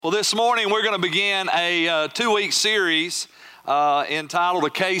Well, this morning we're going to begin a two-week series entitled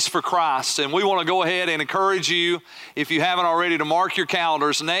A Case for Christ. And we want to go ahead and encourage you, if you haven't already, to mark your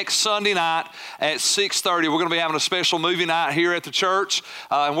calendars. Next Sunday night at 6:30, we're going to be having a special movie night here at the church.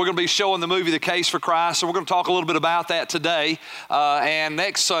 And we're going to be showing the movie The Case for Christ. And we're going to talk a little bit about that today and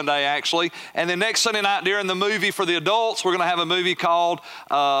next Sunday, actually. And then next Sunday night during the movie for the adults, we're going to have a movie called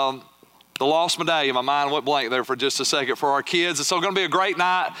The Lost Medallion. My mind went blank there for just a second for our kids. It's so going to be a great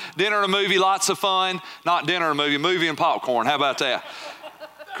night. Dinner and a movie, lots of fun. Not dinner and a movie and popcorn. How about that?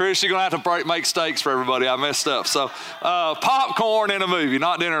 Chris, you're going to have to make steaks for everybody. I messed up. So popcorn and a movie,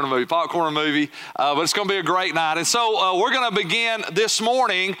 not dinner and a movie, popcorn and a movie. But it's going to be a great night. And so we're going to begin this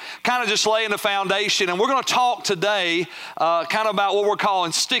morning kind of just laying the foundation. And we're going to talk today kind of about what we're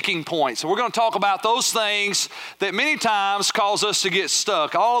calling sticking points. And we're going to talk about those things that many times cause us to get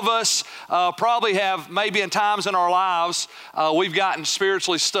stuck. All of us probably have, maybe in times in our lives, we've gotten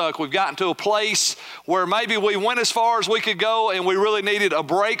spiritually stuck. We've gotten to a place where maybe we went as far as we could go and we really needed a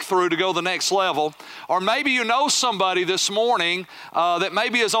breakthrough to go the next level. Or maybe you know somebody this morning that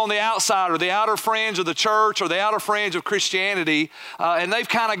maybe is on the outside or the outer fringe of the church or the outer fringe of Christianity, and they've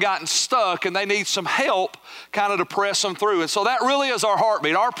kind of gotten stuck and they need some help kind of to press them through. And so that really is our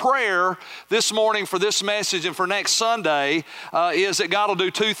heartbeat. Our prayer this morning for this message and for next Sunday is that God will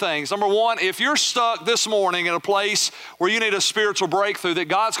do two things. Number one, if you're stuck this morning in a place where you need a spiritual breakthrough, that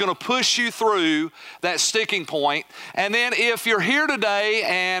God's going to push you through that sticking point. And then if you're here today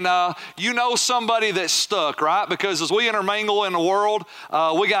and you know somebody that's stuck, right? Because as we intermingle in the world,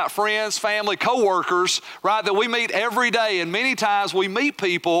 we got friends, family, co-workers, right, that we meet every day. And many times we meet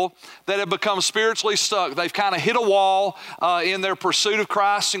people that have become spiritually stuck. They've kind of hit a wall in their pursuit of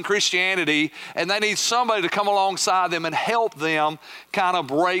Christ and Christianity, and they need somebody to come alongside them and help them kind of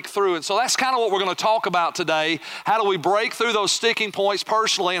break through. And so that's kind of what we're going to talk about today. How do we break through those sticking points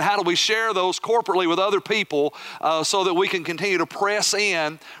personally, and how do we share those corporately with other people so that we can continue to press in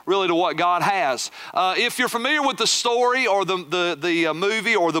really to what God has. If you're familiar with the story or the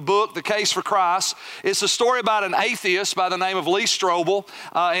movie or the book, The Case for Christ, it's a story about an atheist by the name of Lee Strobel.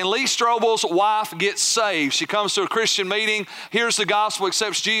 And Lee Strobel's wife gets saved. She comes to a Christian meeting, hears the gospel,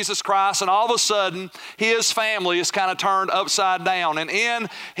 accepts Jesus Christ, and all of a sudden his family is kind of turned upside down. And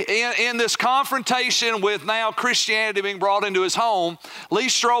in this confrontation with now Christianity being brought into his home, Lee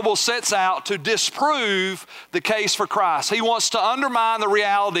Strobel sets out to disprove the case for Christ. He wants to undermine the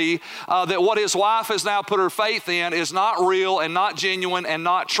reality that what his wife has now put her faith in is not real and not genuine and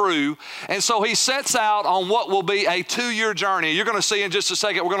not true. And so he sets out on what will be a 2-year journey. You're going to see in just a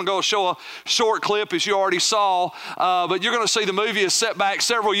second, we're going to go show a short clip as you already saw, but you're going to see the movie is set back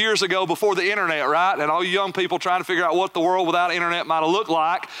several years ago before the internet, right? And all you young people trying to figure out what the world without internet might have looked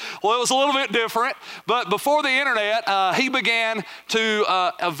like. Well, it was a little bit different, but before the internet, he began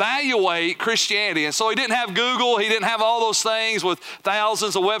to evaluate Christianity. And so he didn't have Google, he didn't have all those things with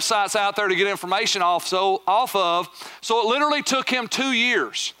thousands of websites out there to get information off of. So it literally took him 2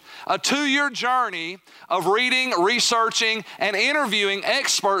 years. A 2-year journey of reading, researching, and interviewing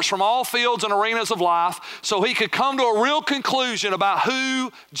experts from all fields and arenas of life so he could come to a real conclusion about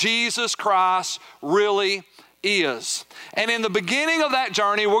who Jesus Christ really is. And in the beginning of that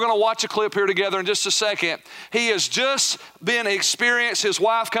journey, we're going to watch a clip here together in just a second. He has just been experienced his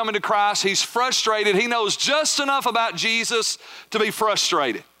wife coming to Christ. He's frustrated. He knows just enough about Jesus to be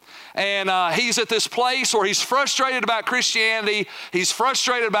frustrated. And he's at this place where he's frustrated about Christianity. He's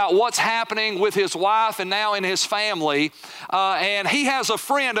frustrated about what's happening with his wife and now in his family. And he has a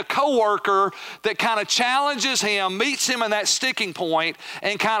friend, a coworker, that kind of challenges him, meets him in that sticking point,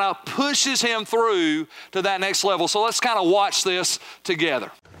 and kind of pushes him through to that next level. So let's kind of watch this together.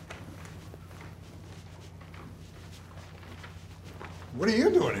 What are you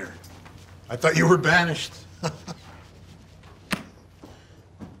doing here? I thought you were banished.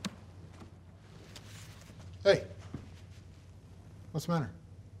 Hey, what's the matter?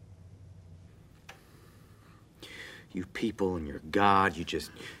 You people and your God, you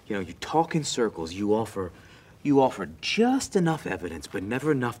just, you talk in circles. You offer just enough evidence, but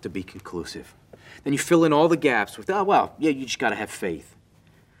never enough to be conclusive. Then you fill in all the gaps with, you just gotta have faith.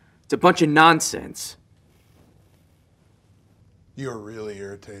 It's a bunch of nonsense. You're really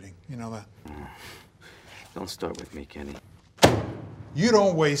irritating. You know that? Don't start with me, Kenny. You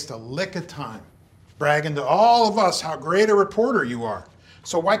don't waste a lick of time bragging to all of us how great a reporter you are.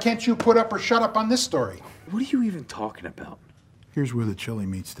 So why can't you put up or shut up on this story? What are you even talking about? Here's where the chili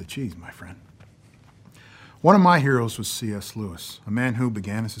meets the cheese, my friend. One of my heroes was C.S. Lewis, a man who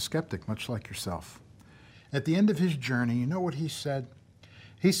began as a skeptic, much like yourself. At the end of his journey, you know what he said?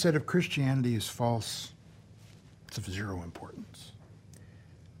 He said if Christianity is false, it's of zero importance.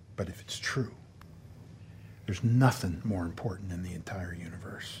 But if it's true, there's nothing more important in the entire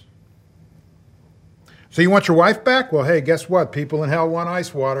universe. So you want your wife back? Well, hey, guess what? People in hell want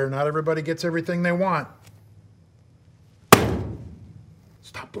ice water. Not everybody gets everything they want.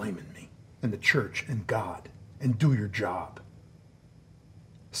 Stop blaming me and the church and God and do your job.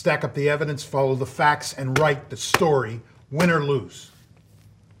 Stack up the evidence, follow the facts, and write the story, win or lose.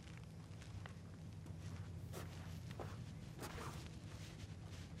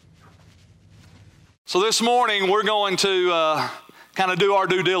 So this morning we're going to kind of do our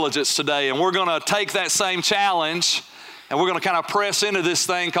due diligence today, and we're going to take that same challenge and we're going to kind of press into this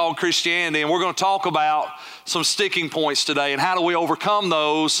thing called Christianity, and we're going to talk about some sticking points today and how do we overcome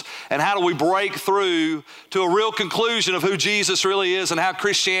those and how do we break through to a real conclusion of who Jesus really is and how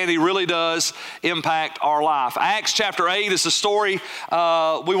Christianity really does impact our life. Acts chapter 8 is the story we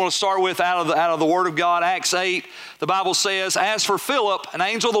want to start with out of the Word of God. Acts 8, the Bible says, "As for Philip, an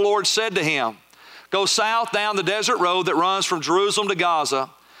angel of the Lord said to him, 'Go south down the desert road that runs from Jerusalem to Gaza.'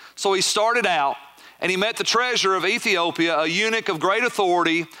 So he started out, and he met the treasurer of Ethiopia, a eunuch of great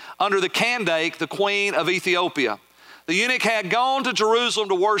authority under the Candace, the queen of Ethiopia. The eunuch had gone to Jerusalem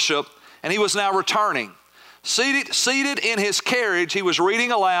to worship, and he was now returning. Seated in his carriage, he was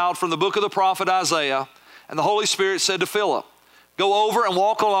reading aloud from the book of the prophet Isaiah, and the Holy Spirit said to Philip, 'Go over and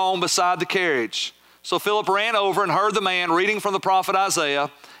walk along beside the carriage.' So Philip ran over and heard the man reading from the prophet Isaiah,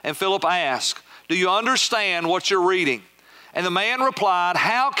 and Philip asked, 'Do you understand what you're reading?' And the man replied,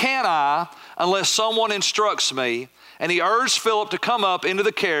 'How can I unless someone instructs me?' And he urged Philip to come up into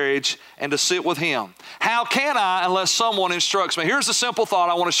the carriage and to sit with him. How can I unless someone instructs me?" Here's a simple thought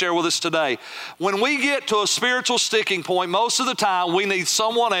I want to share with us today. When we get to a spiritual sticking point, most of the time we need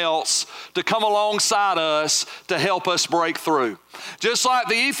someone else to come alongside us to help us break through. Just like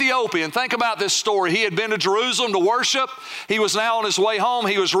the Ethiopian, think about this story. He had been to Jerusalem to worship. He was now on his way home.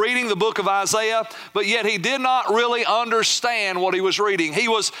 He was reading the book of Isaiah, but yet he did not really understand what he was reading. He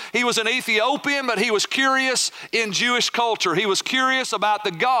was an Ethiopian, but he was curious in Jewish culture. He was curious about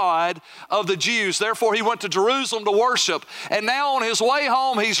the God of the Jews. Therefore, he went to Jerusalem to worship. And now on his way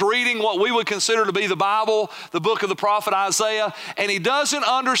home, he's reading what we would consider to be the Bible, the book of the prophet Isaiah, and he doesn't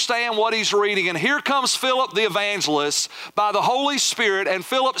understand what he's reading. And here comes Philip the evangelist by the Holy Spirit, and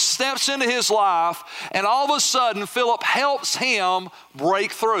Philip steps into his life, and all of a sudden, Philip helps him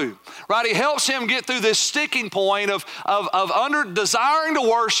break through, right? He helps him get through this sticking point of desiring to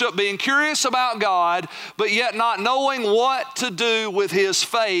worship, being curious about God, but yet not knowing what to do with his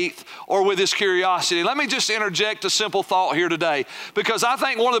faith or with his curiosity. Let me just interject a simple thought here today, because I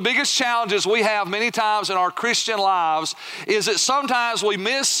think one of the biggest challenges we have many times in our Christian lives is that sometimes we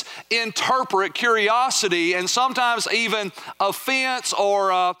misinterpret curiosity and sometimes even offense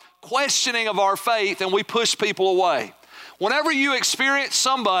or questioning of our faith, and we push people away. Whenever you experience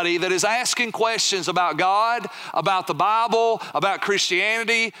somebody that is asking questions about God, about the Bible, about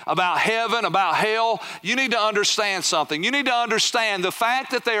Christianity, about heaven, about hell, you need to understand something. You need to understand the fact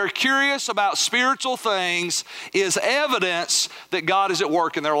that they are curious about spiritual things is evidence that God is at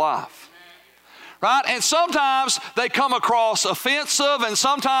work in their life. Right? And sometimes they come across offensive, and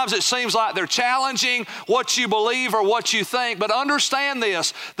sometimes it seems like they're challenging what you believe or what you think. But understand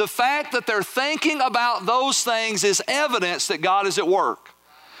this, the fact that they're thinking about those things is evidence that God is at work.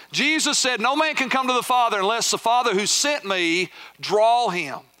 Jesus said, "No man can come to the Father unless the Father who sent me draw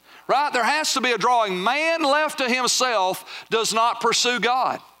him." Right? There has to be a drawing. Man left to himself does not pursue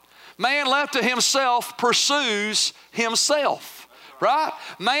God. Man left to himself pursues himself. Right?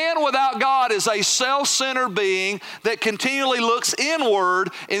 Man without God is a self-centered being that continually looks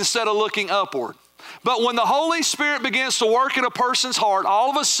inward instead of looking upward. But when the Holy Spirit begins to work in a person's heart,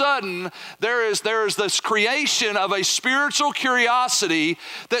 all of a sudden there is this creation of a spiritual curiosity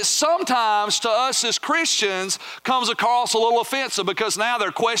that sometimes to us as Christians comes across a little offensive, because now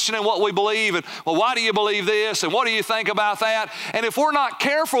they're questioning what we believe and, well, why do you believe this and what do you think about that? And if we're not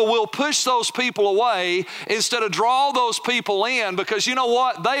careful, we'll push those people away instead of draw those people in, because you know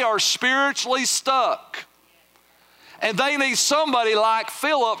what? They are spiritually stuck. And they need somebody like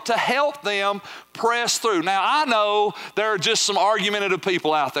Philip to help them press through. Now, I know there are just some argumentative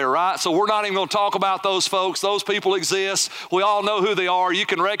people out there, right? So we're not even going to talk about those folks. Those people exist. We all know who they are. You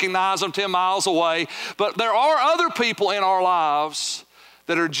can recognize them 10 miles away. But there are other people in our lives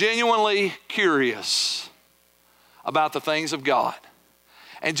that are genuinely curious about the things of God.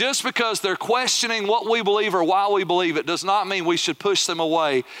 And just because they're questioning what we believe or why we believe it does not mean we should push them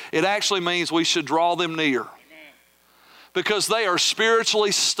away. It actually means we should draw them near. Because they are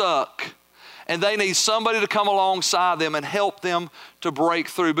spiritually stuck and they need somebody to come alongside them and help them to break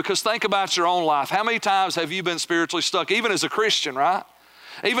through. Because think about your own life. How many times have you been spiritually stuck, even as a Christian, right?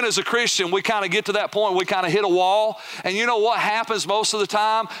 Even as a Christian, we kind of get to that point, we kind of hit a wall. And you know what happens most of the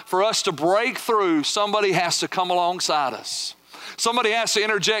time? For us to break through, somebody has to come alongside us. Somebody has to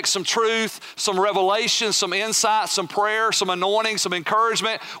interject some truth, some revelation, some insight, some prayer, some anointing, some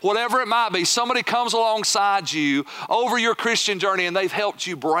encouragement, whatever it might be. Somebody comes alongside you over your Christian journey and they've helped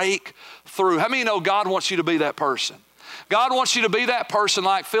you break through. How many know God wants you to be that person? God wants you to be that person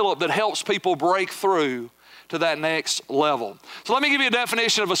like Philip that helps people break through to that next level. So let me give you a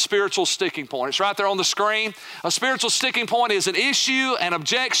definition of a spiritual sticking point. It's right there on the screen. A spiritual sticking point is an issue, an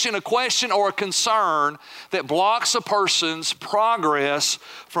objection, a question, or a concern that blocks a person's progress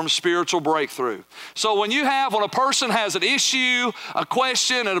from spiritual breakthrough. So when a person has an issue, a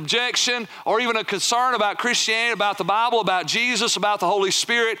question, an objection, or even a concern about Christianity, about the Bible, about Jesus, about the Holy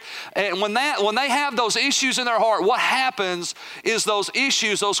Spirit, and when they have those issues in their heart, what happens is those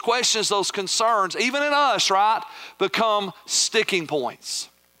issues, those questions, those concerns, even in us, right, become sticking points.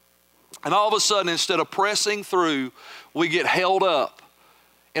 And all of a sudden, instead of pressing through, we get held up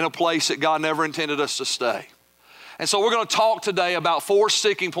in a place that God never intended us to stay. And so we're going to talk today about 4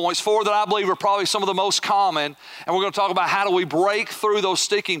 sticking points, 4 that I believe are probably some of the most common, and we're going to talk about how do we break through those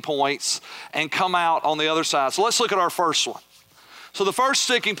sticking points and come out on the other side. So let's look at our first one. So the first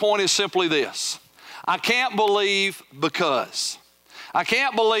sticking point is simply this: I can't believe because. I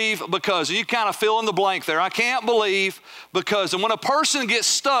can't believe because. And you kind of fill in the blank there. I can't believe because. And when a person gets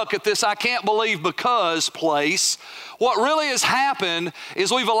stuck at this I can't believe because place, what really has happened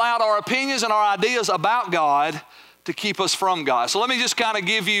is we've allowed our opinions and our ideas about God to keep us from God. So let me just kind of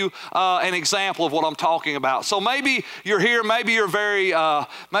give you an example of what I'm talking about. So maybe you're here, maybe you're very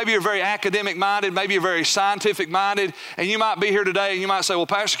academic minded, maybe you're very scientific minded, and you might be here today and you might say, well,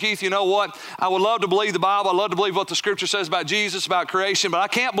 Pastor Keith, you know what? I would love to believe the Bible. I love to believe what the Scripture says about Jesus, about creation, but I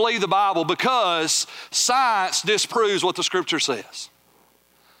can't believe the Bible because science disproves what the Scripture says.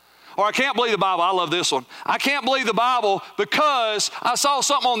 Or I can't believe the Bible. I love this one. I can't believe the Bible because I saw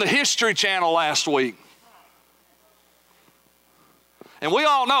something on the History Channel last week. And we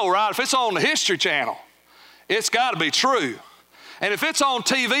all know, right, if it's on the History Channel, it's got to be true. And if it's on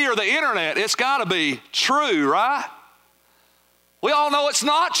TV or the internet, it's got to be true, right? We all know it's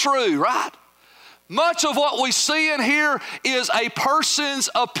not true, right? Much of what we see and hear is a person's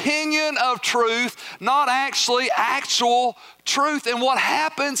opinion of truth, not actually actual truth. And what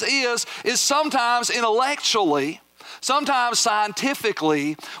happens is sometimes intellectually, sometimes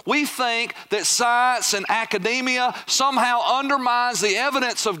scientifically, we think that science and academia somehow undermines the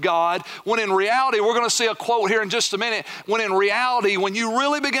evidence of God, when in reality, we're going to see a quote here in just a minute, when in reality, when you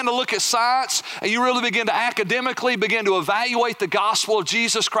really begin to look at science and you really begin to academically begin to evaluate the gospel of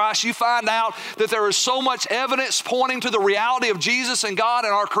Jesus Christ, you find out that there is so much evidence pointing to the reality of Jesus and God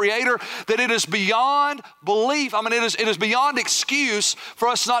and our Creator that it is beyond belief. I mean, it is beyond excuse for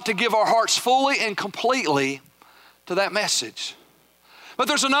us not to give our hearts fully and completely to that message. But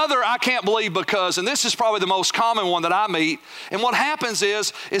there's another I can't believe because, and this is probably the most common one that I meet, and what happens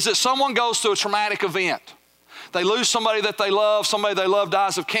is that someone goes through a traumatic event. They lose somebody that they love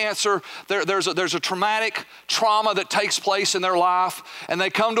dies of cancer, there's a traumatic trauma that takes place in their life, and they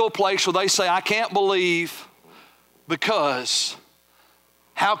come to a place where they say, I can't believe because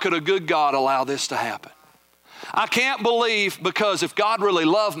how could a good God allow this to happen? I can't believe because if God really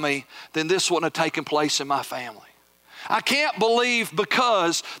loved me, then this wouldn't have taken place in my family. I can't believe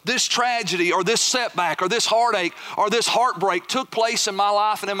because this tragedy or this setback or this heartache or this heartbreak took place in my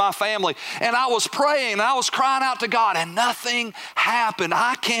life and in my family. And I was praying and I was crying out to God and nothing happened.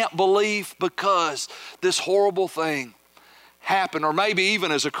 I can't believe because this horrible thing happened. Or maybe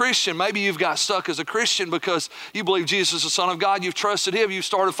even as a Christian, maybe you've got stuck as a Christian because you believe Jesus is the Son of God, you've trusted Him, you've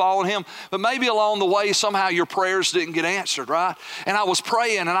started following Him, but maybe along the way somehow your prayers didn't get answered, right? And I was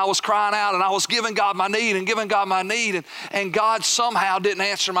praying and I was crying out and I was giving God my need and God somehow didn't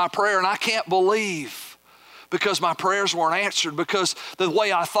answer my prayer, and I can't believe because my prayers weren't answered, because the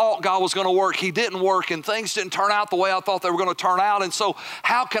way I thought God was going to work, He didn't work, and things didn't turn out the way I thought they were going to turn out. And so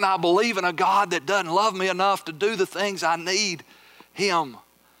how can I believe in a God that doesn't love me enough to do the things I need Him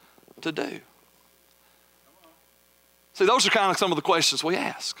to do? See, those are kind of some of the questions we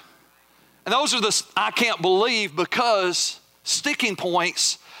ask. And those are the I can't believe because sticking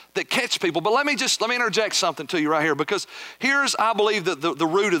points that catch people. But let me interject something to you right here, because here's, I believe, the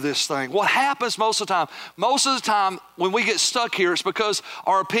root of this thing. What happens most of the time when we get stuck here, it's because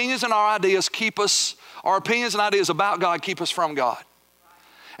our opinions and our ideas about God keep us from God.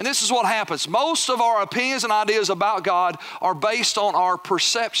 And this is what happens. Most of our opinions and ideas about God are based on our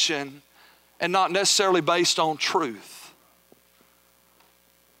perception and not necessarily based on truth.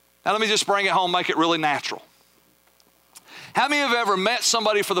 Now let me just bring it home, make it really natural. How many of you have ever met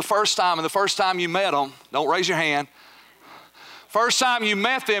somebody for the first time, and the first time you met them, don't raise your hand, first time you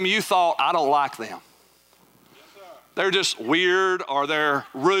met them, you thought, I don't like them. They're just weird, or they're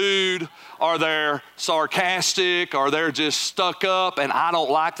rude, or they're sarcastic, or they're just stuck up, and I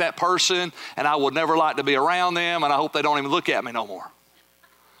don't like that person, and I would never like to be around them, and I hope they don't even look at me no more.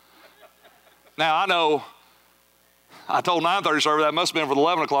 Now, I know I told 9:30 service that must have been for the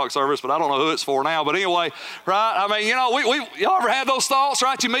 11 o'clock service, but I don't know who it's for now. But anyway, right? I mean, you know, y'all ever had those thoughts,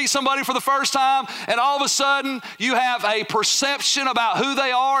 right? You meet somebody for the first time, and all of a sudden you have a perception about who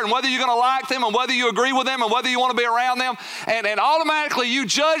they are and whether you're going to like them and whether you agree with them and whether you want to be around them. And automatically you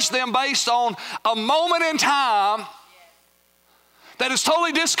judge them based on a moment in time that is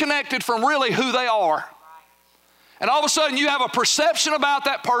totally disconnected from really who they are. And all of a sudden you have a perception about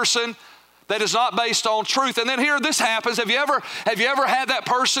that person that is not based on truth. And then here this happens. Have you ever had that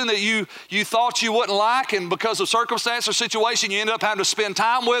person that you thought you wouldn't like, and because of circumstance or situation, you ended up having to spend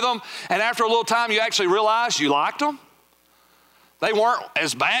time with them, and after a little time you actually realized you liked them? They weren't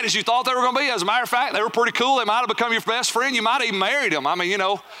as bad as you thought they were going to be. As a matter of fact, they were pretty cool. They might have become your best friend. You might have even married them. I mean, you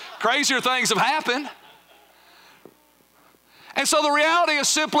know, crazier things have happened. And so the reality is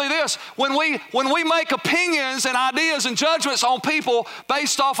simply this: when we make opinions and ideas and judgments on people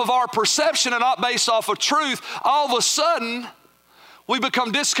based off of our perception and not based off of truth, all of a sudden we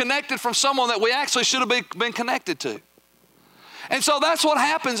become disconnected from someone that we actually should have been connected to. And so that's what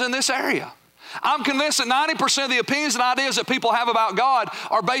happens in this area. I'm convinced that 90% of the opinions and ideas that people have about God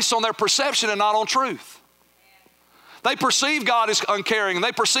are based on their perception and not on truth. They perceive God as uncaring, and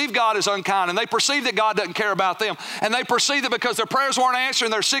they perceive God as unkind, and they perceive that God doesn't care about them, and they perceive that because their prayers weren't answered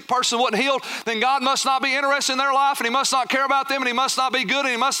and their sick person wasn't healed, then God must not be interested in their life, and He must not care about them, and He must not be good, and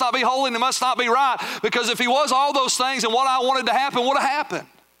He must not be holy, and He must not be right, because if He was all those things, then what I wanted to happen would have happened.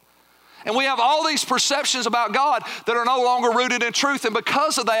 And we have all these perceptions about God that are no longer rooted in truth, and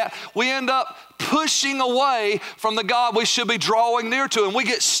because of that, we end up pushing away from the God we should be drawing near to, and we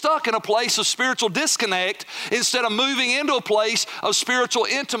get stuck in a place of spiritual disconnect instead of moving into a place of spiritual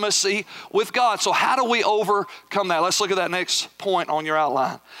intimacy with God. So how do we overcome that? Let's look at that next point on your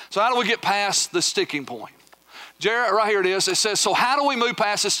outline. So how do we get past the sticking point? Jared, right here it is. It says, so how do we move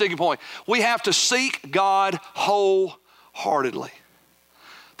past the sticking point? We have to seek God wholeheartedly.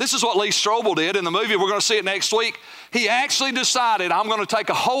 This is what Lee Strobel did in the movie. We're going to see it next week. He actually decided, I'm going to take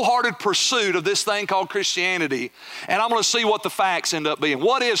a wholehearted pursuit of this thing called Christianity, and I'm going to see what the facts end up being.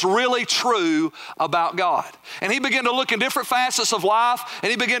 What is really true about God? And he began to look in different facets of life,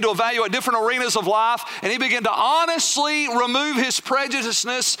 and he began to evaluate different arenas of life, and he began to honestly remove his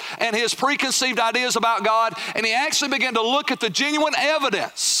prejudiceness and his preconceived ideas about God, and he actually began to look at the genuine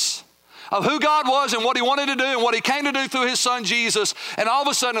evidence of who God was and what He wanted to do and what He came to do through His Son Jesus. And all of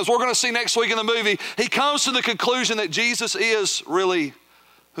a sudden, as we're going to see next week in the movie, he comes to the conclusion that Jesus is really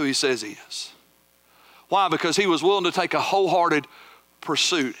who He says He is. Why? Because he was willing to take a wholehearted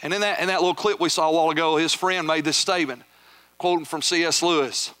pursuit. And in that little clip we saw a while ago, his friend made this statement, quoting from C.S.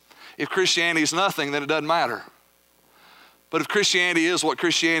 Lewis: if Christianity is nothing, then it doesn't matter. But if Christianity is what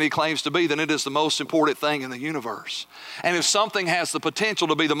Christianity claims to be, then it is the most important thing in the universe. And if something has the potential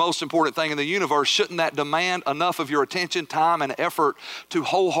to be the most important thing in the universe, shouldn't that demand enough of your attention, time, and effort to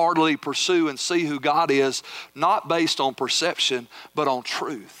wholeheartedly pursue and see who God is, not based on perception, but on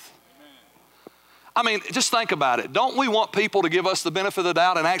truth? I mean, just think about it. Don't we want people to give us the benefit of the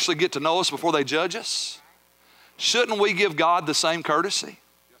doubt and actually get to know us before they judge us? Shouldn't we give God the same courtesy?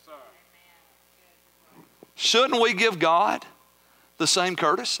 Shouldn't we give God the same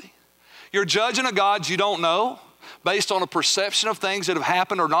courtesy? You're judging a God you don't know based on a perception of things that have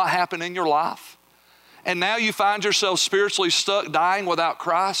happened or not happened in your life. And now you find yourself spiritually stuck, dying without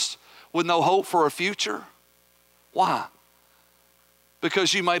Christ, with no hope for a future. Why?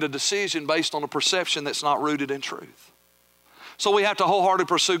 Because you made a decision based on a perception that's not rooted in truth. So we have to wholeheartedly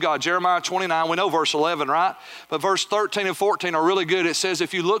pursue God. Jeremiah 29, we know verse 11, right? But verse 13 and 14 are really good. It says,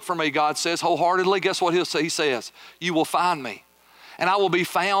 if you look for me, God says, wholeheartedly, guess what he says? You will find me, and I will be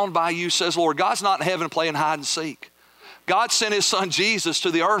found by you, says the Lord. God's not in heaven playing hide and seek. God sent His Son Jesus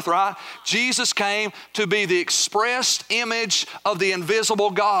to the earth, right? Jesus came to be the expressed image of the invisible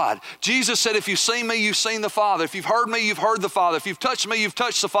God. Jesus said, if you've seen me, you've seen the Father. If you've heard me, you've heard the Father. If you've touched me, you've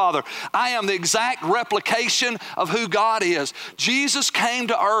touched the Father. I am the exact replication of who God is. Jesus came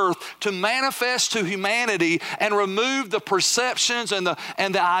to earth to manifest to humanity and remove the perceptions and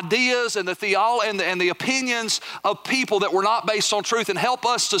the ideas and the theology and the opinions of people that were not based on truth, and help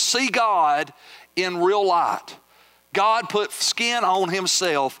us to see God in real light. God put skin on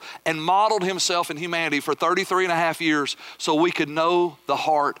Himself and modeled Himself in humanity for 33 and a half years so we could know the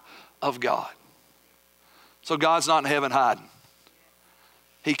heart of God. So God's not in heaven hiding.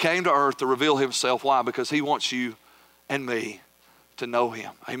 He came to earth to reveal himself. Why? Because he wants you and me to know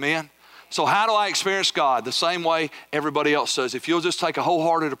him. Amen? So how do I experience God? The same way everybody else does. If you'll just take a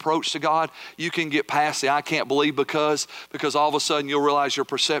wholehearted approach to God, you can get past the I can't believe because all of a sudden you'll realize your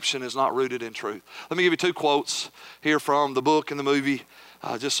perception is not rooted in truth. Let me give you 2 quotes here from the book and the movie,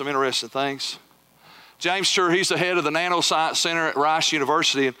 just some interesting things. James Stewart, he's the head of the Nanoscience Center at Rice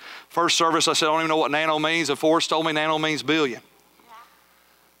University. In first service, I said, I don't even know what nano means, and Forrest told me nano means billion.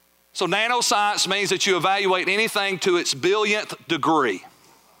 So nanoscience means that you evaluate anything to its billionth degree.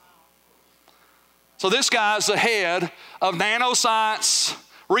 So this guy's the head of nanoscience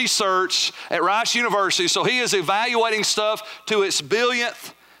research at Rice University. So he is evaluating stuff to its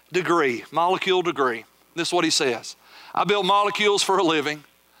billionth degree, molecule degree. This is what he says. I build molecules for a living.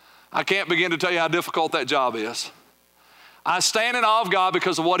 I can't begin to tell you how difficult that job is. I stand in awe of God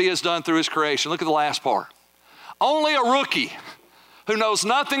because of what he has done through his creation. Look at the last part. Only a rookie who knows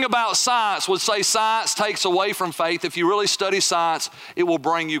nothing about science would say science takes away from faith. If you really study science, it will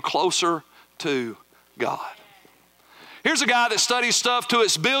bring you closer to God. Here's a guy that studies stuff to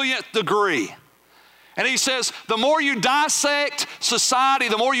its billionth degree. And he says, the more you dissect society,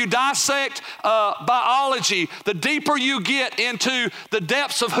 the more you dissect biology, the deeper you get into the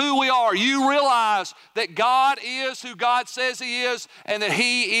depths of who we are, you realize that God is who God says he is and that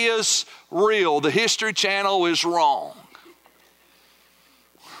he is real. The History Channel is wrong.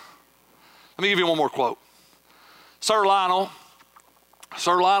 Let me give you one more quote. Sir Lionel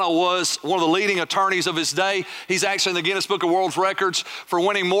was one of the leading attorneys of his day. He's actually in the Guinness Book of World Records for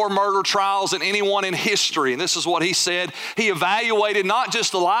winning more murder trials than anyone in history. And this is what he said. He evaluated not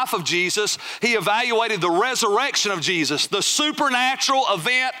just the life of Jesus, he evaluated the resurrection of Jesus, the supernatural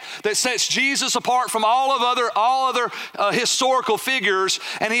event that sets Jesus apart from all other historical figures.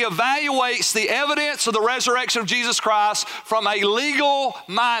 And he evaluates the evidence of the resurrection of Jesus Christ from a legal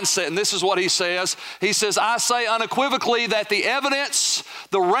mindset. And this is what he says. He says, I say unequivocally that the evidence,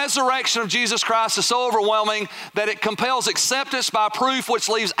 the resurrection of Jesus Christ is so overwhelming that it compels acceptance by proof which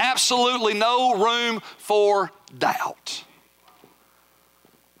leaves absolutely no room for doubt.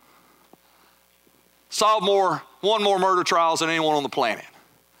 Solved won more murder trials than anyone on the planet.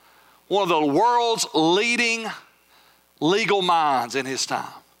 One of the world's leading legal minds in his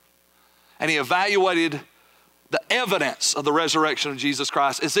time. And he evaluated the evidence of the resurrection of Jesus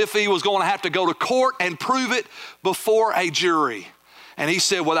Christ as if he was going to have to go to court and prove it before a jury. And he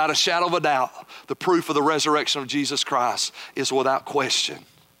said, without a shadow of a doubt, the proof of the resurrection of Jesus Christ is without question.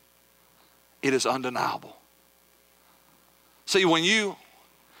 It is undeniable. See, when you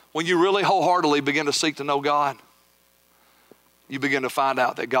really wholeheartedly begin to seek to know God, you begin to find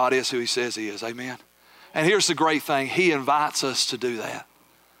out that God is who he says he is. Amen. And here's the great thing. He invites us to do that.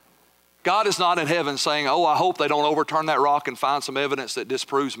 God is not in heaven saying, oh, I hope they don't overturn that rock and find some evidence that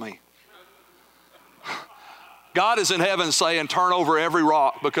disproves me. God is in heaven saying, turn over every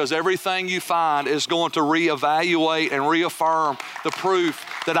rock, because everything you find is going to reevaluate and reaffirm the proof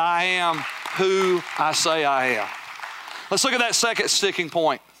that I am who I say I am. Let's look at that second sticking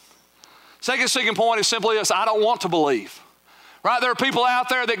point. Second sticking point is simply this: I don't want to believe. Right? There are people out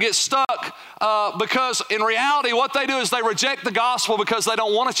there that get stuck because in reality what they do is they reject the gospel because they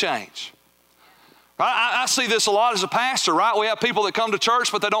don't want to change. Right? I see this a lot as a pastor, right? We have people that come to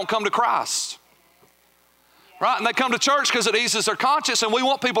church but they don't come to Christ. Right? And they come to church because it eases their conscience, and we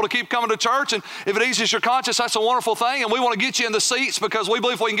want people to keep coming to church, and if it eases your conscience, that's a wonderful thing, and we want to get you in the seats because we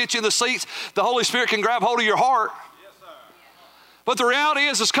believe if we can get you in the seats, the Holy Spirit can grab hold of your heart. Yes, sir. But the reality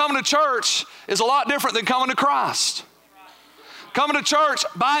is coming to church is a lot different than coming to Christ. Coming to church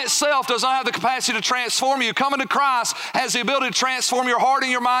by itself does not have the capacity to transform you. Coming to Christ has the ability to transform your heart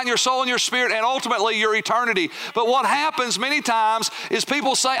and your mind, your soul and your spirit, and ultimately your eternity. But what happens many times is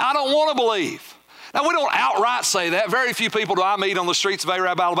people say, I don't want to believe. Now, we don't outright say that. Very few people do I meet on the streets of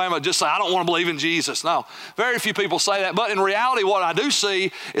Arab, Alabama just say, I don't want to believe in Jesus. No, very few people say that. But in reality, what I do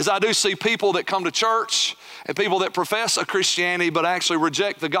see is I do see people that come to church and people that profess a Christianity but actually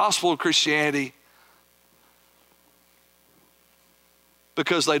reject the gospel of Christianity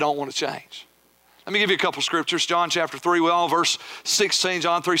because they don't want to change. Let me give you a couple scriptures. John chapter 3, verse 16,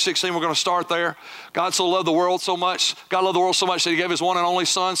 John 3:16, we're going to start there. God loved the world so much that he gave his one and only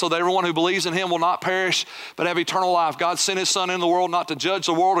son so that everyone who believes in him will not perish but have eternal life. God sent his son into the world not to judge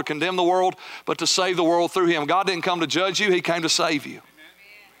the world or condemn the world, but to save the world through him. God didn't come to judge you, he came to save you. Amen.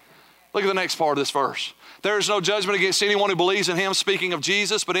 Look at the next part of this verse. There is no judgment against anyone who believes in him, speaking of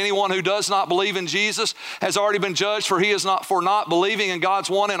Jesus, but anyone who does not believe in Jesus has already been judged, for he is not for not believing in God's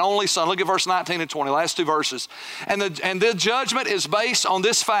one and only Son. Look at verse 19 and 20, last two verses. And the judgment is based on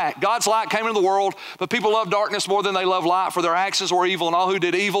this fact. God's light came into the world, but people love darkness more than they love light, for their actions were evil, and all who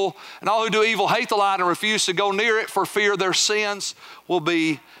did evil and all who do evil hate the light and refuse to go near it for fear their sins will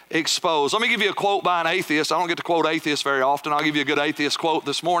be exposed. Let me give you a quote by an atheist. I don't get to quote atheists very often. I'll give you a good atheist quote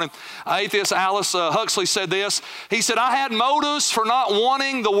this morning. Atheist Aldous Huxley said this. He said, I had motives for not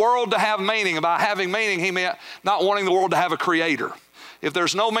wanting the world to have meaning. About having meaning, he meant not wanting the world to have a creator. If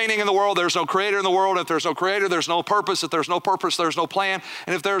there's no meaning in the world, there's no creator in the world. If there's no creator, there's no purpose. If there's no purpose, there's no plan.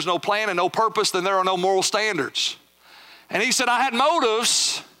 And if there's no plan and no purpose, then there are no moral standards. And he said, I had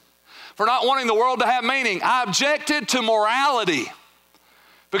motives for not wanting the world to have meaning. I objected to morality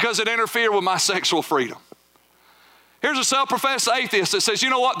because it interfered with my sexual freedom. Here's a self-professed atheist that says, you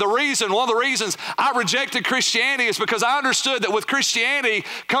know what, one of the reasons I rejected Christianity is because I understood that with Christianity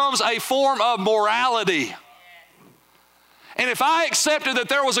comes a form of morality. And if I accepted that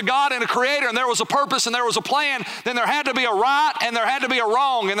there was a God and a creator and there was a purpose and there was a plan, then there had to be a right and there had to be a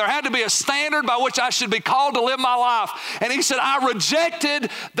wrong and there had to be a standard by which I should be called to live my life. And he said, I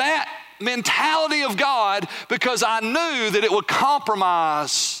rejected that mentality of God because I knew that it would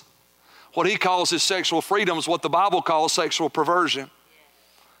compromise what he calls his sexual freedoms, what the Bible calls sexual perversion.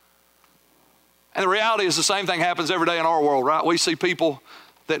 And the reality is the same thing happens every day in our world, right? We see people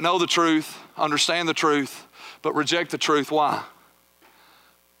that know the truth, understand the truth, but reject the truth. Why?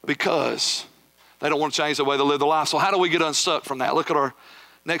 Because they don't want to change the way they live their life. So how do we get unstuck from that? Look at our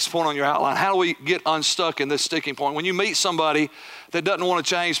next point on your outline. How do we get unstuck in this sticking point? When you meet somebody that doesn't want to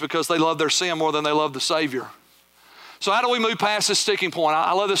change because they love their sin more than they love the Savior. So how do we move past this sticking point?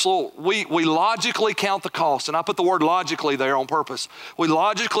 I love this we logically count the cost. And I put the word logically there on purpose. We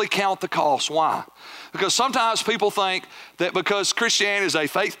logically count the cost. Why? Because sometimes people think that because Christianity is a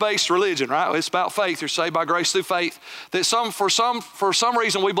faith-based religion, right? It's about faith. You're saved by grace through faith. That for some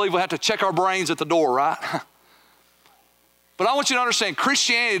reason we believe we have to check our brains at the door, right? But I want you to understand,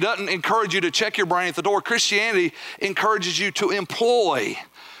 Christianity doesn't encourage you to check your brain at the door. Christianity encourages you to employ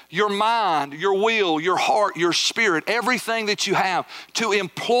your mind, your will, your heart, your spirit, everything that you have, to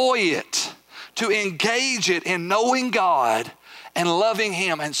employ it, to engage it in knowing God and loving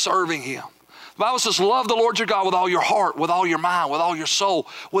him and serving him. The Bible says, love the Lord your God with all your heart, with all your mind, with all your soul,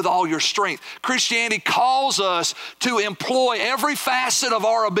 with all your strength. Christianity calls us to employ every facet of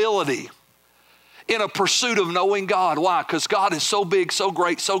our ability in a pursuit of knowing God. Why? Because God is so big, so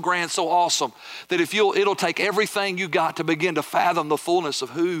great, so grand, so awesome that it'll take everything you got to begin to fathom the fullness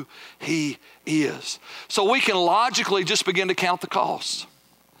of who he is. So we can logically just begin to count the costs.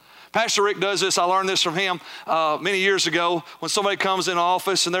 Pastor Rick does this. I learned this from him many years ago. When somebody comes in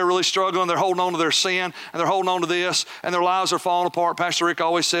office and they're really struggling, they're holding on to their sin and they're holding on to this and their lives are falling apart, Pastor Rick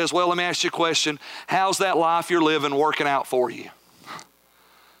always says, well, let me ask you a question. How's that life you're living working out for you?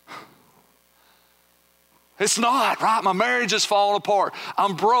 It's not, right? My marriage is falling apart.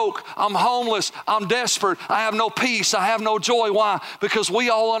 I'm broke. I'm homeless. I'm desperate. I have no peace. I have no joy. Why? Because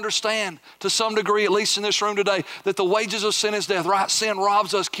we all understand to some degree, at least in this room today, that the wages of sin is death, right? Sin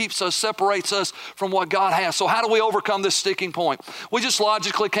robs us, keeps us, separates us from what God has. So how do we overcome this sticking point? We just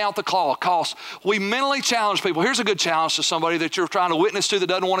logically count the cost. We mentally challenge people. Here's a good challenge to somebody that you're trying to witness to that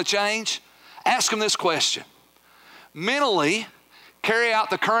doesn't want to change. Ask them this question. Mentally carry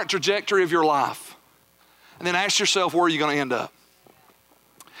out the current trajectory of your life. And then ask yourself, where are you going to end up?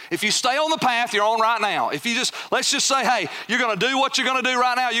 If you stay on the path you're on right now, let's just say, hey, you're going to do what you're going to do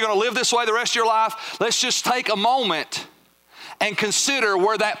right now. You're going to live this way the rest of your life. Let's just take a moment and consider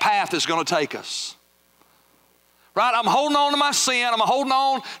where that path is going to take us. Right? I'm holding on to my sin. I'm holding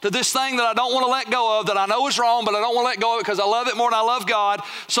on to this thing that I don't want to let go of, that I know is wrong, but I don't want to let go of it because I love it more than I love God.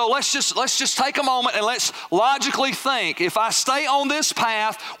 So let's just take a moment and let's logically think. If I stay on this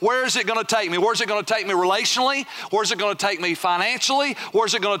path, where is it going to take me? Where is it going to take me relationally? Where is it going to take me financially? Where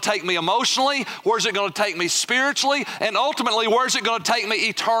is it going to take me emotionally? Where is it going to take me spiritually? And ultimately, where is it going to take me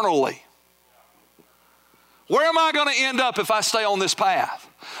eternally? Where am I going to end up if I stay on this path?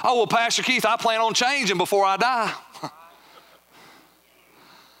 Oh, well, Pastor Keith, I plan on changing before I die.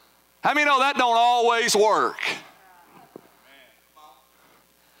 How many know that don't always work?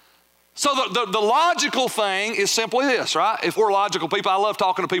 So the logical thing is simply this, right? If we're logical people, I love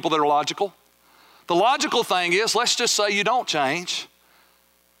talking to people that are logical. The logical thing is, let's just say you don't change.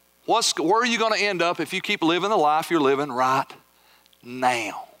 Where are you going to end up if you keep living the life you're living right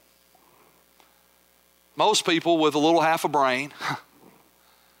now? Most people with a little half a brain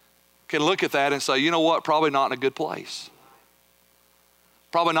can look at that and say, you know what, probably not in a good place.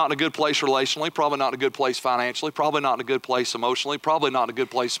 Probably not in a good place relationally, probably not in a good place financially, probably not in a good place emotionally, probably not in a good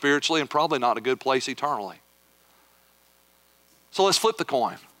place spiritually, and probably not in a good place eternally. So let's flip the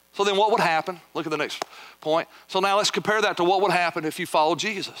coin. So then what would happen? Look at the next point. So now let's compare that to what would happen if you followed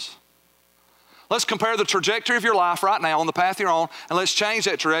Jesus. Let's compare the trajectory of your life right now on the path you're on, and let's change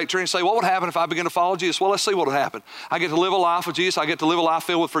that trajectory and say, what would happen if I begin to follow Jesus? Well, let's see what would happen. I get to live a life with Jesus. I get to live a life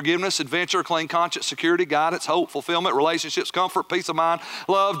filled with forgiveness, adventure, clean conscience, security, guidance, hope, fulfillment, relationships, comfort, peace of mind,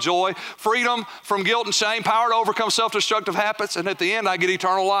 love, joy, freedom from guilt and shame, power to overcome self-destructive habits, and at the end, I get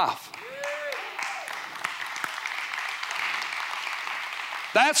eternal life.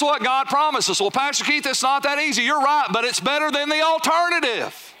 That's what God promises. Well, Pastor Keith, it's not that easy. You're right, but it's better than the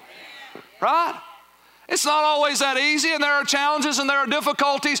alternative. Right? It's not always that easy, and there are challenges and there are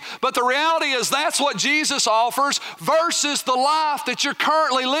difficulties, but the reality is that's what Jesus offers versus the life that you're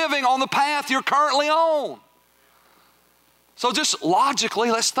currently living on the path you're currently on. So just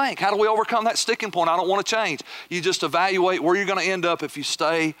logically, let's think. How do we overcome that sticking point? I don't want to change. You just evaluate where you're going to end up if you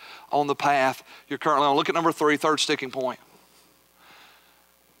stay on the path you're currently on. Look at number 3, third sticking point.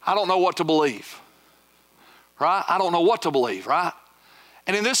 I don't know what to believe. Right? I don't know what to believe, right?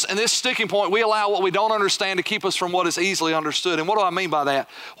 And in this sticking point, we allow what we don't understand to keep us from what is easily understood. And what do I mean by that?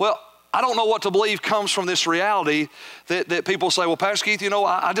 Well, I don't know what to believe comes from this reality that people say, well, Pastor Keith,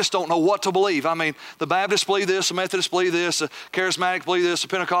 I just don't know what to believe. I mean, the Baptists believe this, the Methodists believe this, the Charismatics believe this, the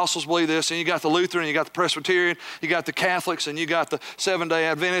Pentecostals believe this, and you got the Lutheran, you got the Presbyterian, you got the Catholics, and you got the Seventh-day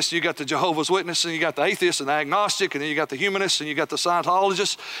Adventists, you got the Jehovah's Witnesses, and you got the atheists and the agnostic, and then you got the humanists, and you got the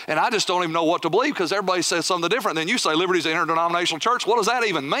Scientologists, and I just don't even know what to believe because everybody says something different. Then you say Liberty's an interdenominational church. What does that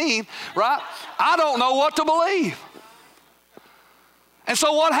even mean, right? I don't know what to believe. And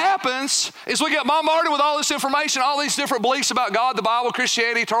so what happens is we get bombarded with all this information, all these different beliefs about God, the Bible,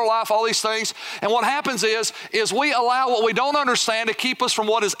 Christianity, eternal life, all these things. And what happens is we allow what we don't understand to keep us from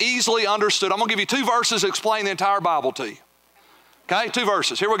what is easily understood. I'm going to give you 2 verses that explain the entire Bible to you. Okay, 2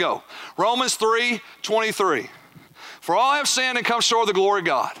 verses. Here we go. Romans 3:23. For all have sinned and come short of the glory of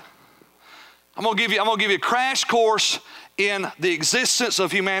God. I'm going to give you a crash course in the existence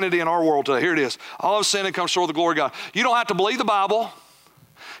of humanity in our world today. Here it is. All have sinned and come short of the glory of God. You don't have to believe the Bible.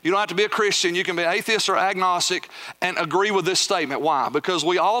 You don't have to be a Christian. You can be atheist or agnostic and agree with this statement. Why? Because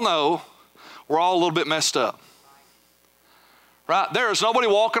we all know we're all a little bit messed up. Right? There is nobody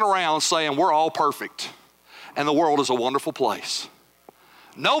walking around saying we're all perfect and the world is a wonderful place.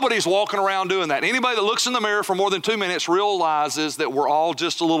 Nobody's walking around doing that. Anybody that looks in the mirror for more than 2 minutes realizes that we're all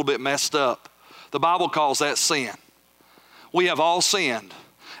just a little bit messed up. The Bible calls that sin. We have all sinned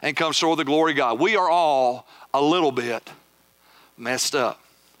and come short of the glory of God. We are all a little bit messed up.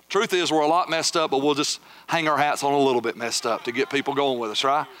 Truth is, we're a lot messed up, but we'll just hang our hats on a little bit messed up to get people going with us,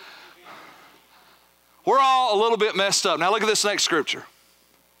 right? We're all a little bit messed up. Now look at this next scripture.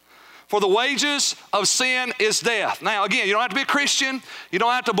 For the wages of sin is death. Now again, you don't have to be a Christian. You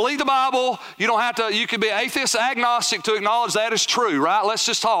don't have to believe the Bible. You can be atheist, agnostic to acknowledge that is true, right? Let's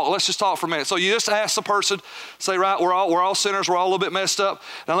just talk for a minute. So you just ask the person, say, right, we're all sinners, we're all a little bit messed up.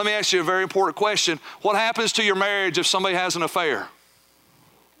 Now let me ask you a very important question. What happens to your marriage if somebody has an affair?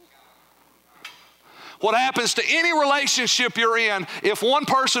 What happens to any relationship you're in if one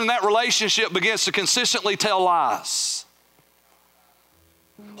person in that relationship begins to consistently tell lies?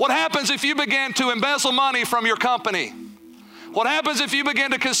 What happens if you begin to embezzle money from your company? What happens if you begin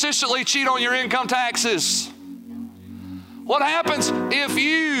to consistently cheat on your income taxes? What happens if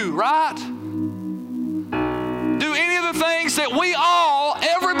you, right, do any of the things that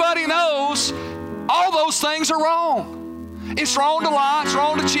everybody knows, all those things are wrong. It's wrong to lie, it's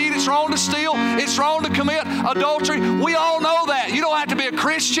wrong to cheat, it's wrong to steal, it's wrong to commit adultery. We all know that. You don't have to be a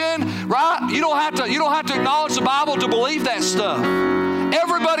Christian, right? You don't have to acknowledge the Bible to believe that stuff.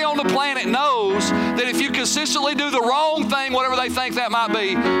 Everybody on the planet knows that if you consistently do the wrong thing, whatever they think that might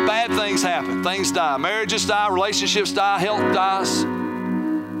be, bad things happen. Things die. Marriages die, relationships die, health dies,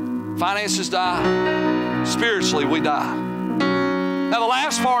 finances die. Spiritually, we die. Now, the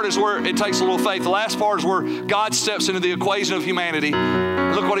last part is where it takes a little faith. The last part is where God steps into the equation of humanity.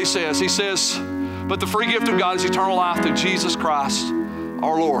 Look what he says. He says, but the free gift of God is eternal life through Jesus Christ,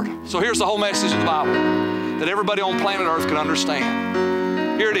 our Lord. So here's the whole message of the Bible that everybody on planet Earth can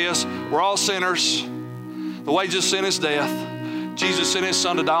understand. Here it is. We're all sinners. The wages of sin is death. Jesus sent his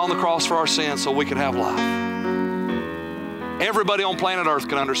son to die on the cross for our sins so we could have life. Everybody on planet Earth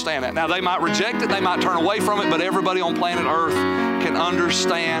can understand that. Now, they might reject it, they might turn away from it, but everybody on planet Earth can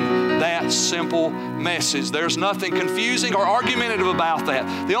understand that simple message. There's nothing confusing or argumentative about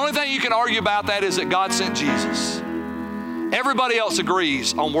that. The only thing you can argue about that is that God sent Jesus. Everybody else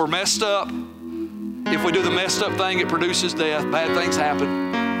agrees on we're messed up. If we do the messed up thing, it produces death. Bad things happen.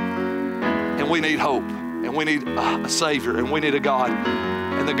 and we need hope, and we need a Savior, and we need a God.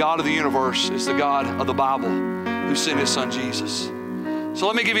 And the God of the universe is the God of the Bible who sent His Son Jesus. So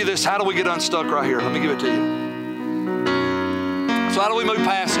let me give you this. How do we get unstuck right here? Let me give it to you. So how do we move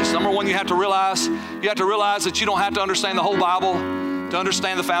past this? Number one, you have to realize that you don't have to understand the whole Bible to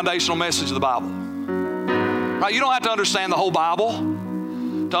understand the foundational message of the Bible. Right? You don't have to understand the whole Bible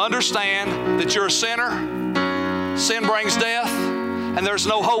to understand that you're a sinner, sin brings death, and there's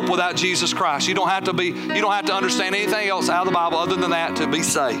no hope without Jesus Christ. You don't have to understand anything else out of the Bible other than that to be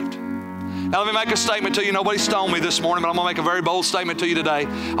saved. Now let me make a statement to you. Nobody stoned me this morning, but I'm going to make a very bold statement to you today.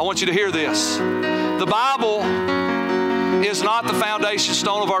 I want you to hear this. The Bible is not the foundation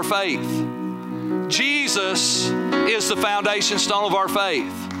stone of our faith. Jesus is the foundation stone of our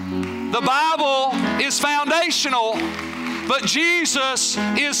faith. The Bible is foundational, but Jesus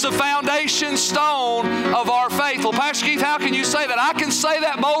is the foundation stone of our faith. Well, Pastor Keith, how can you say that? I can say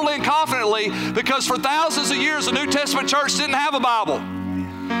that boldly and confidently because for thousands of years, the New Testament church didn't have a Bible.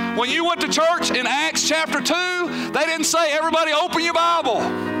 When you went to church in Acts chapter 2, they didn't say, everybody open your Bible.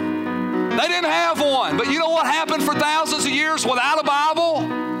 They didn't have one. But you know what happened for thousands of years without a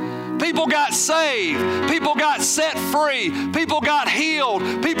Bible? People got saved. People got set free. People got healed.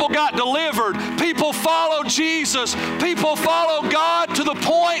 People got delivered. People followed Jesus. People followed God to the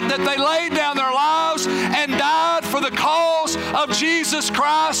point that they laid down their lives and died for the cause of Jesus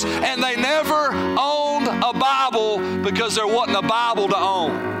Christ, and they never owned a Bible because there wasn't a Bible to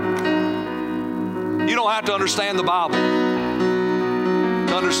own. You don't have to understand the Bible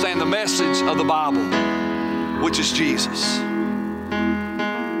to understand the message of the Bible, which is Jesus.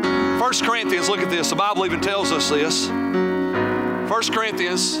 1 Corinthians, look at this. The Bible even tells us this. 1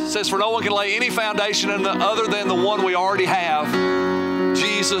 Corinthians says, for no one can lay any foundation other than the one we already have,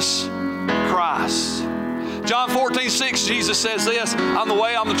 Jesus Christ. John 14:6, Jesus says this, I'm the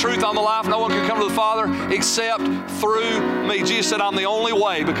way, I'm the truth, I'm the life. No one can come to the Father except through me. Jesus said, I'm the only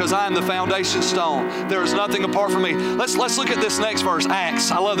way because I am the foundation stone. There is nothing apart from me. Let's look at this next verse, Acts.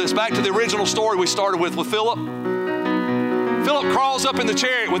 I love this. Back to the original story we started with Philip. Philip crawls up in the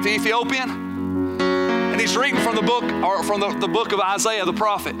chariot with the Ethiopian, and he's reading from the book, or from the book of Isaiah the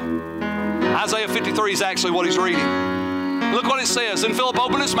prophet. Isaiah 53 is actually what he's reading. Look what it says. Then Philip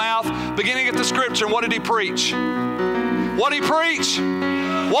opened his mouth, beginning at the scripture, and what did he preach? What did he preach?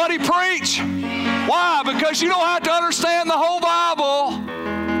 What did he preach? Why? Because you don't have to understand the whole Bible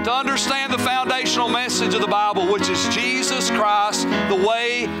to understand the foundational message of the Bible, which is Jesus Christ, the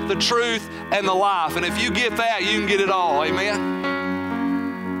way, the truth, and the life. And if you get that, you can get it all. Amen?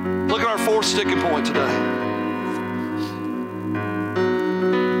 Look at our fourth sticking point today.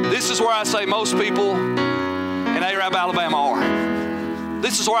 This is where I say most people in Arab, Alabama are.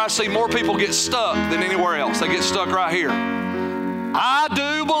 This is where I see more people get stuck than anywhere else. They get stuck right here. I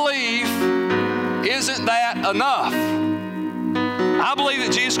do believe, isn't that enough? I believe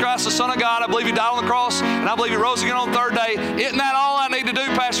that Jesus Christ is the Son of God. I believe He died on the cross, and I believe He rose again on the third day. Isn't that all I need to do,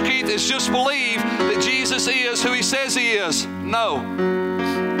 Pastor Keith, is just believe that Jesus is who He says He is? No.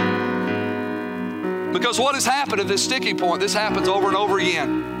 Because what has happened at this sticking point, this happens over and over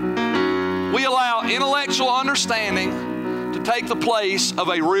again. We allow intellectual understanding to take the place of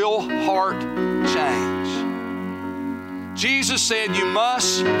a real heart change. Jesus said, you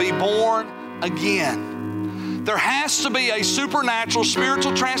must be born again. There has to be a supernatural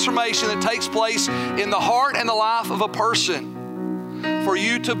spiritual transformation that takes place in the heart and the life of a person for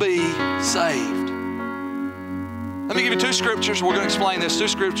you to be saved. Let me give you two scriptures. We're going to explain this. Two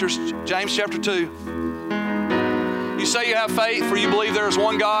scriptures. James chapter 2. You say you have faith, for you believe there is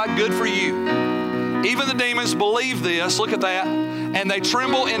one God. Good for you. Even the demons believe this. Look at that. And they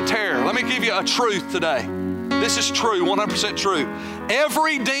tremble in terror. Let me give you a truth today. This is true, 100% true.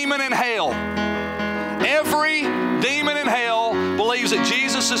 Every demon in hell believes that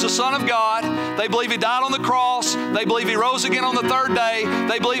Jesus is the Son of God. They believe He died on the cross. They believe He rose again on the third day.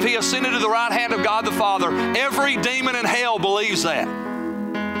 They believe He ascended to the right hand of God the Father. Every demon in hell believes that.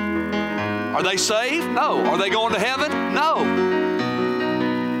 Are they saved? No. Are they going to heaven? No.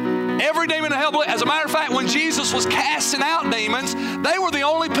 Every demon in hell believes. As a matter of fact, when Jesus was casting out demons, they were the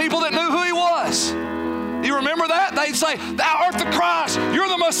only people that knew who He was. You remember that? They'd say, thou art the Christ, you're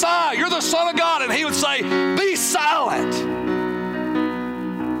the Messiah, you're the Son of God. And He would say, be silent.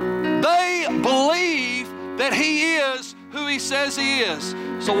 They believe that He is who He says He is.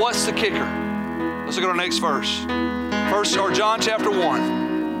 So what's the kicker? Let's look at our next verse. John chapter 1.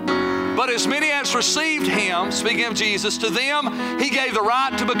 But as many as received Him, speaking of Jesus, to them He gave the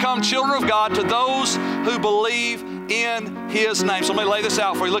right to become children of God, to those who believe in His name. So let me lay this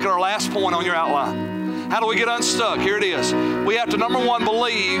out for you. Look at our last point on your outline. How do we get unstuck? Here it is. We have to, number one,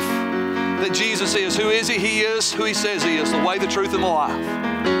 believe that Jesus is. Who is He? He is who He says He is, the way, the truth, and the life.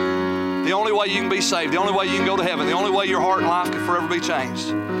 The only way you can be saved, the only way you can go to heaven, the only way your heart and life can forever be changed.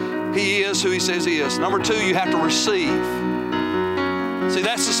 He is who He says He is. Number two, you have to receive. See,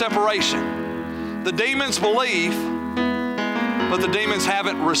 that's the separation. The demons believe, but the demons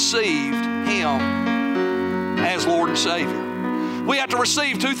haven't received Him as Lord and Savior. We have to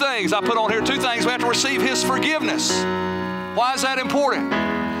receive two things. I put on here two things. We have to receive His forgiveness. Why is that important?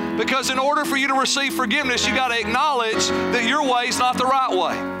 Because in order for you to receive forgiveness, you got to acknowledge that your way is not the right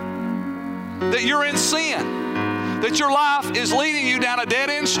way, that you're in sin, that your life is leading you down a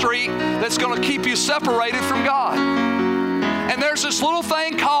dead-end street that's going to keep you separated from God. And there's this little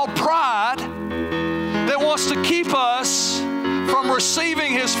thing called pride that wants to keep us from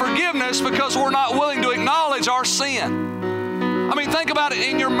receiving His forgiveness because we're not willing to acknowledge our sin. I mean, think about it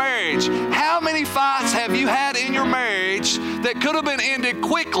in your marriage. How many fights have you had in your marriage that could have been ended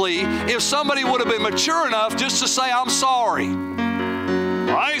quickly if somebody would have been mature enough just to say, I'm sorry?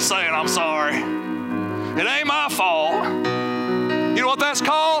 Well, I ain't saying I'm sorry. It ain't my fault. You know what that's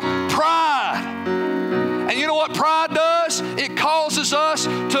called? Pride. And you know what pride does? It causes us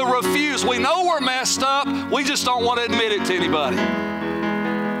to refuse. We know we're messed up. We just don't want to admit it to anybody.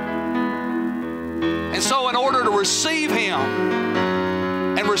 And so in order to receive Him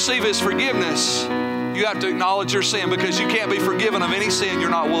and receive His forgiveness, you have to acknowledge your sin, because you can't be forgiven of any sin you're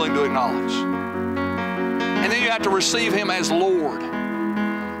not willing to acknowledge. And then you have to receive Him as Lord.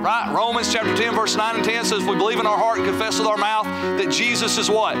 Right? Romans chapter 10, verse 9 and 10 says, we believe in our heart and confess with our mouth that Jesus is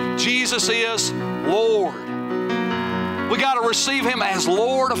what? Jesus is Lord. We got to receive Him as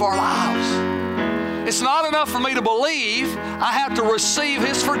Lord of our lives. It's not enough for me to believe. I have to receive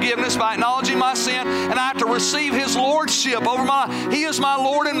His forgiveness by acknowledging my sin, and I have to receive His lordship over my life. He is my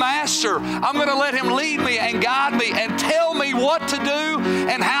Lord and Master. I'm going to let Him lead me and guide me and tell me what to do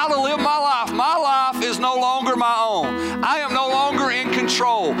and how to live my life. My life is no longer my own. I am no longer in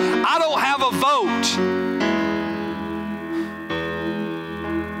control. I don't have a vote.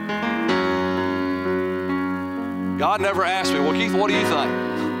 God never asked me, well, Keith, what do you think?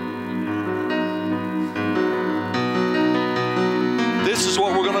 This is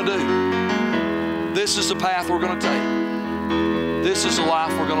what we're going to do. This is the path we're going to take. This is the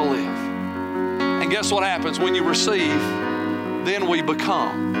life we're going to live. And guess what happens? When you receive, then we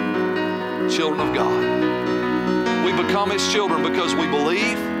become children of God. We become His children because we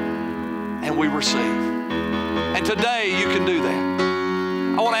believe and we receive. And today you can do that.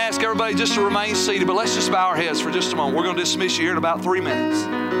 I want to ask everybody just to remain seated, but let's just bow our heads for just a moment. We're going to dismiss you here in about 3 minutes.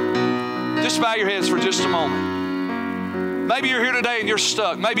 Just bow your heads for just a moment. Maybe you're here today and you're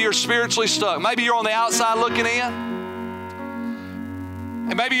stuck. Maybe you're spiritually stuck. Maybe you're on the outside looking in.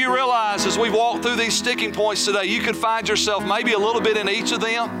 And maybe you realize as we walk through these sticking points today, you could find yourself maybe a little bit in each of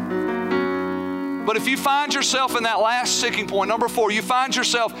them. But if you find yourself in that last sticking point, number 4, you find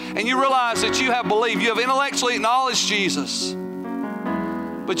yourself and you realize that you have believed, you have intellectually acknowledged Jesus,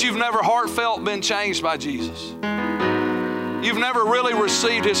 but you've never heartfelt been changed by Jesus. You've never really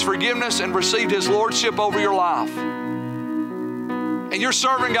received His forgiveness and received His lordship over your life. And you're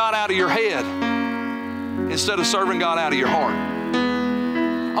serving God out of your head instead of serving God out of your heart.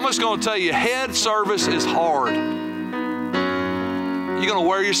 I'm just going to tell you, head service is hard. You're going to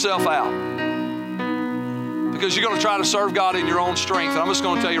wear yourself out because you're going to try to serve God in your own strength. And I'm just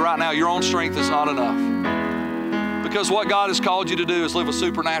going to tell you right now, your own strength is not enough. Because what God has called you to do is live a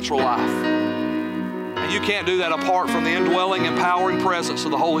supernatural life. And you can't do that apart from the indwelling, empowering presence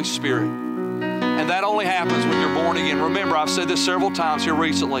of the Holy Spirit. And that only happens when you're born again. Remember, I've said this several times here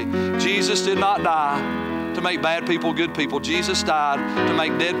recently. Jesus did not die to make bad people good people. Jesus died to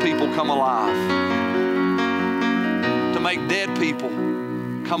make dead people come alive. To make dead people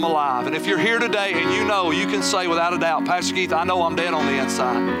come alive. And if you're here today and you know, you can say without a doubt, Pastor Keith, I know I'm dead on the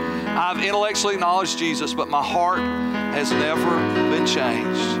inside. I've intellectually acknowledged Jesus, but my heart has never been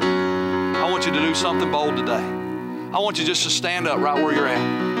changed. I want you to do something bold today. I want you just to stand up right where you're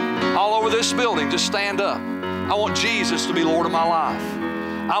at. All over this building, just stand up. I want Jesus to be Lord of my life.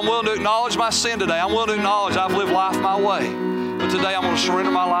 I'm willing to acknowledge my sin today. I'm willing to acknowledge I've lived life my way. But today I'm going to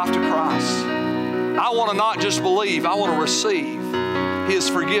surrender my life to Christ. I want to not just believe, I want to receive His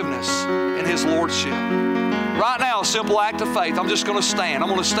forgiveness and His lordship. Right now, a simple act of faith. I'm just going to stand. I'm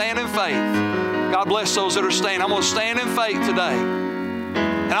going to stand in faith. God bless those that are standing. I'm going to stand in faith today.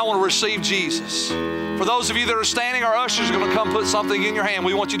 And I want to receive Jesus. For those of you that are standing, our ushers are going to come put something in your hand.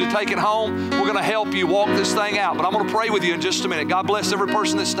 We want you to take it home. We're going to help you walk this thing out. But I'm going to pray with you in just a minute. God bless every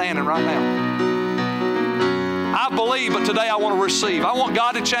person that's standing right now. I believe, but today I want to receive. I want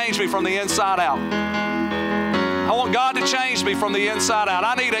God to change me from the inside out. I I want God to change me from the inside out.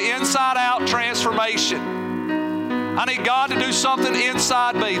 I need an inside out transformation. I need God to do something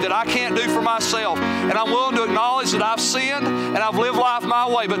inside me that I can't do for myself. And I'm willing to acknowledge that I've sinned and I've lived life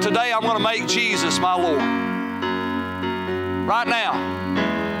my way, but today I'm going to make Jesus my Lord. Right now,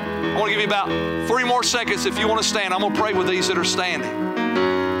 I want to give you about 3 more seconds if you want to stand. I'm going to pray with these that are standing.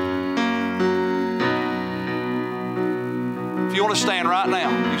 If you want to stand right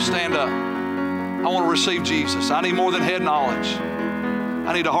now, you stand up. I want to receive Jesus. I need more than head knowledge.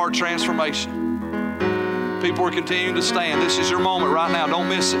 I need a heart transformation. People are continuing to stand. This is your moment right now. Don't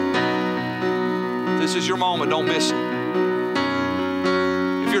miss it. This is your moment. Don't miss it.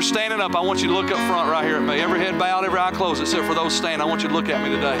 If you're standing up, I want you to look up front right here at me. Every head bowed, every eye closed, except for those standing. I want you to look at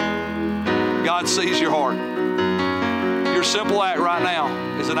me today. God sees your heart. Your simple act right now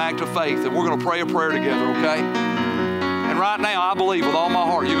is an act of faith, and we're going to pray a prayer together, okay? And right now, I believe with all my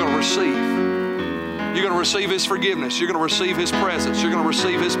heart, you're going to receive. You're going to receive His forgiveness. You're going to receive His presence. You're going to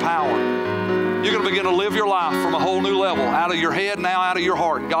receive His power. You're going to begin to live your life from a whole new level, out of your head, now out of your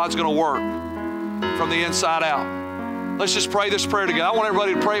heart, and God's going to work from the inside out. Let's just pray this prayer together. I want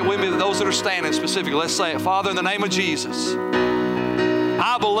everybody to pray it with me, those that are standing specifically. Let's say it. Father, in the name of Jesus,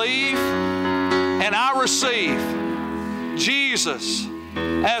 I believe and I receive Jesus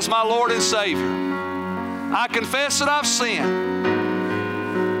as my Lord and Savior. I confess that I've sinned.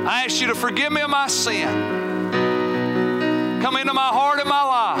 I ask you to forgive me of my sin. Come into my heart and my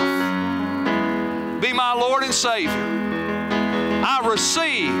life. Be my Lord and Savior. I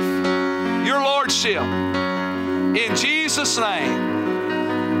receive your Lordship. In Jesus'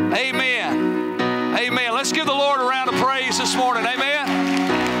 name, amen. Amen. Let's give the Lord a round of praise this morning.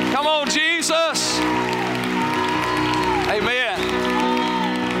 Amen. Come on, Jesus. Amen.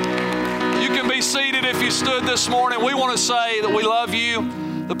 You can be seated if you stood this morning. We want to say that we love you.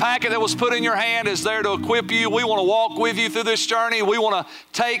 The packet that was put in your hand is there to equip you. We want to walk with you through this journey. We want to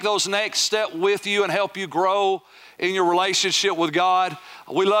take those next steps with you and help you grow in your relationship with God.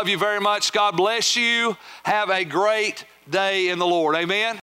 We love you very much. God bless you. Have a great day in the Lord. Amen.